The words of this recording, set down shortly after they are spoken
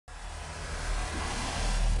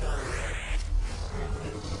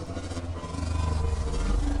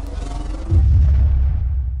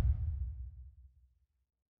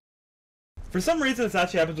For some reason, this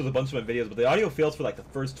actually happens with a bunch of my videos, but the audio fails for like the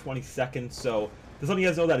first 20 seconds, so just letting you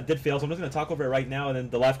guys know that it did fail, so I'm just going to talk over it right now, and then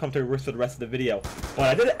the live commentary works for the rest of the video. But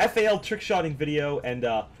I did an FAL trick-shotting video, and, you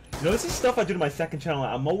know, this is stuff I do to my second channel.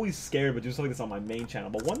 I'm always scared of doing something like this on my main channel,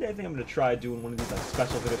 but one day I think I'm going to try doing one of these like,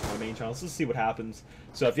 special videos for my main channel. Let's just see what happens.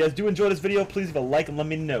 So if you guys do enjoy this video, please leave a like and let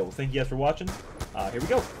me know. Thank you guys for watching. Here we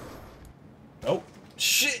go. Oh,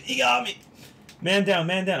 shit, he got me. Man down,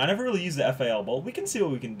 man down. I never really used the FAL, but we can see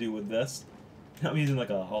what we can do with this. I'm using like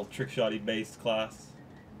a all trick-shotty based class.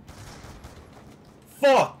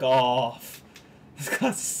 Fuck off! This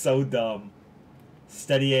class is so dumb.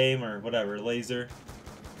 Steady aim or whatever, laser.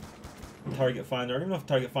 Target finder. I don't even know if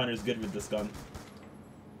target finder is good with this gun.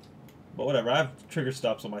 But whatever, I have trigger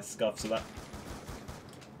stops on my scuff, so I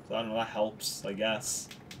don't know, that helps, I guess.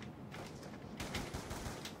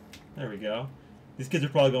 There we go. These kids are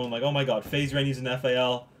probably going like, oh my god, FaZe Rain using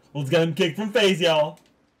FAL. Let's get him kicked from FaZe, y'all!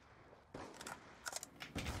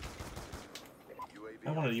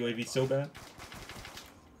 I wanted a UAV so bad.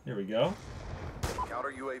 Here we go.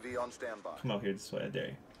 Counter UAV on standby. Come out here this way, I dare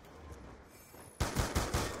you.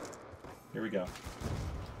 Here we go.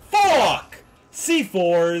 Fuck!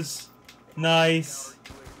 C4s! Nice.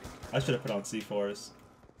 I should have put on C4s.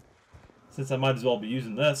 Since I might as well be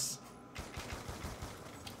using this.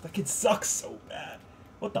 That kid sucks so bad.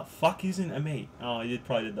 What the fuck? Using M8. Oh, he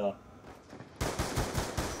probably did the...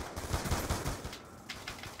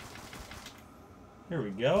 Here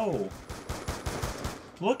we go.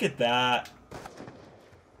 Look at that.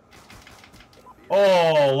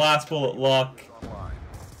 Oh, last bullet luck.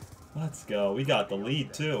 Let's go. We got the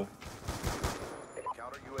lead too.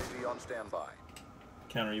 Counter UAV on standby.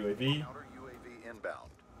 Counter UAV. Counter UAV inbound.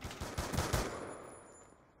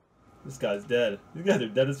 This guy's dead. These guys are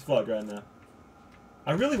dead as fuck right now.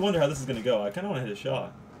 I really wonder how this is gonna go. I kind of want to hit a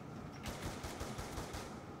shot.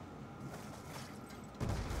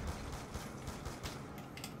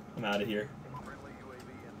 I'm out of here.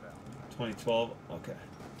 2012. Okay.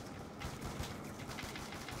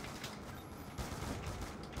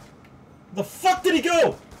 The fuck did he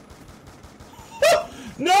go?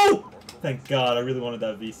 No! Thank God. I really wanted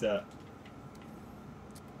that VSAT.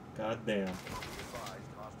 God damn.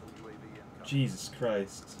 Jesus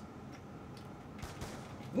Christ.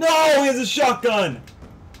 No! He has a shotgun!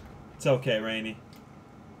 It's okay, Rainy.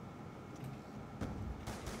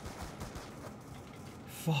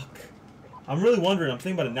 Fuck. I'm really wondering, I'm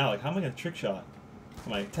thinking about it now, like, how am I gonna trick shot?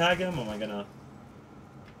 Am I gonna tag him? Am I gonna...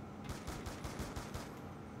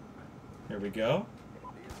 Here we go.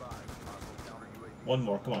 One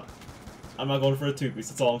more, come on. I'm not going for a two-piece,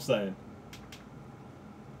 that's all I'm saying.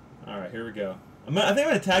 Alright, here we go. I think I'm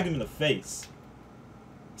gonna tag him in the face.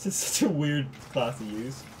 This is such a weird class to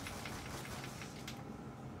use.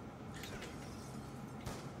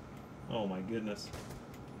 Oh my goodness.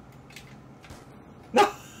 No!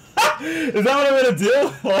 Is that what I'm gonna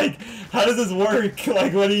do? Like, how does this work?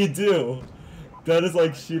 Like, what do you do? Do I just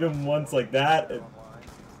like shoot him once like that?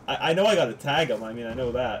 I know I gotta tag him, I mean, I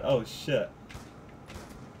know that. Oh shit.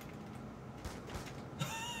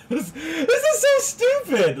 This is so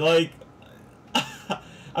stupid! Like,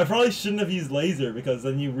 I probably shouldn't have used laser because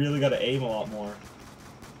then you really gotta aim a lot more.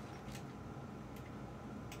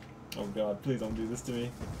 Oh god, please don't do this to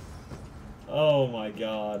me. Oh my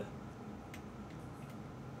god.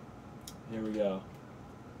 Here we go.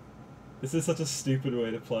 This is such a stupid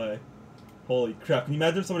way to play. Holy crap. Can you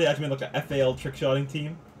imagine if somebody actually made like a FAL trick-shotting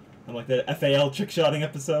team? And like the FAL trick-shotting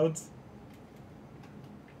episodes?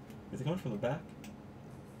 Is it coming from the back?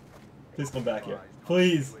 Please come back here.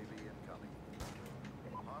 Please!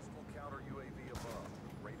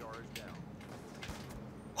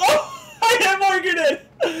 Oh! I hit markered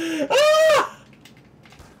it! Ah!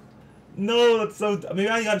 No, that's so... Maybe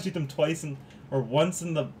I gotta shoot them twice or once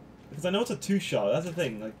in the... Because I know it's a two-shot. That's the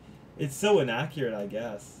thing. Like, it's so inaccurate, I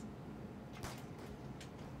guess.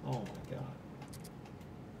 Oh my god.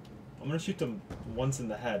 I'm gonna shoot them once in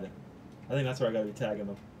the head. I think that's where I gotta be tagging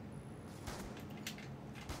them.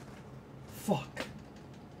 Fuck.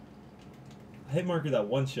 I hit marker that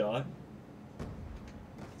one shot.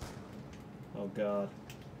 Oh god.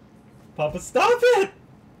 Papa, stop it!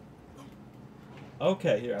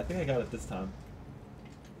 Okay, here. I think I got it this time.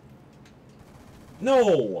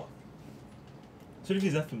 No! Should have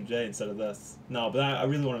used FMJ instead of this. No, but I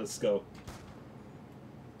really wanted a scope.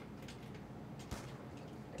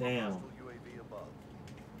 Damn.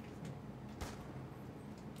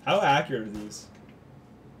 How accurate are these?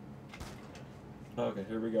 Okay,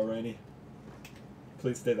 here we go, Rainy.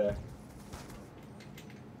 Please stay there.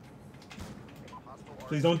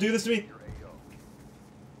 Please don't do this to me!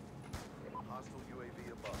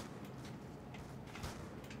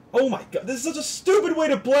 Oh my god, this is such a stupid way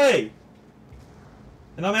to play!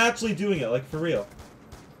 And I'm actually doing it, like, for real.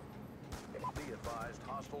 Be advised,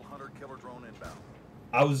 hostile hunter-killer drone inbound.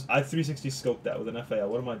 I 360 scoped that with an FAL.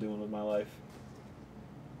 What am I doing with my life?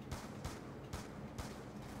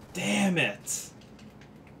 Damn it!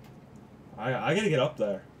 I gotta get up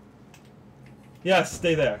there. Yes,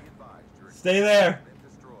 stay there. Stay there!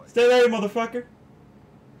 Stay there, you motherfucker!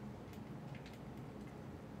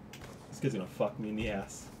 This kid's gonna fuck me in the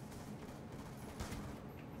ass.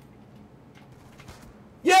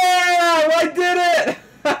 Yeah! I did it!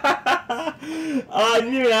 I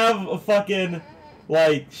didn't even have a fucking,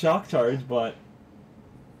 like, shock charge, but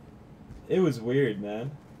it was weird,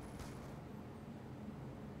 man.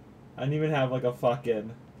 I didn't even have, like, a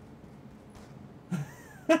fucking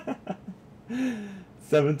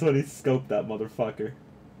 720 scope that motherfucker.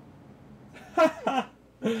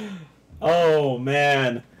 Oh,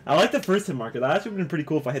 man. I like the first hit marker. That actually would have been pretty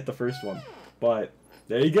cool if I hit the first one. But,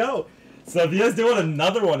 there you go. So if you guys do want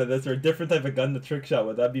another one of this or a different type of gun to trick shot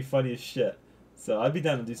with, that'd be funny as shit. So I'd be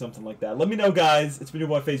down to do something like that. Let me know, guys. It's been your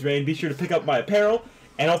boy FaZe Rain. Be sure to pick up my apparel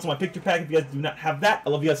and also my picture pack if you guys do not have that. I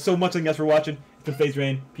love you guys so much. Thank you guys for watching. It's been FaZe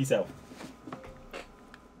Rain. Peace out.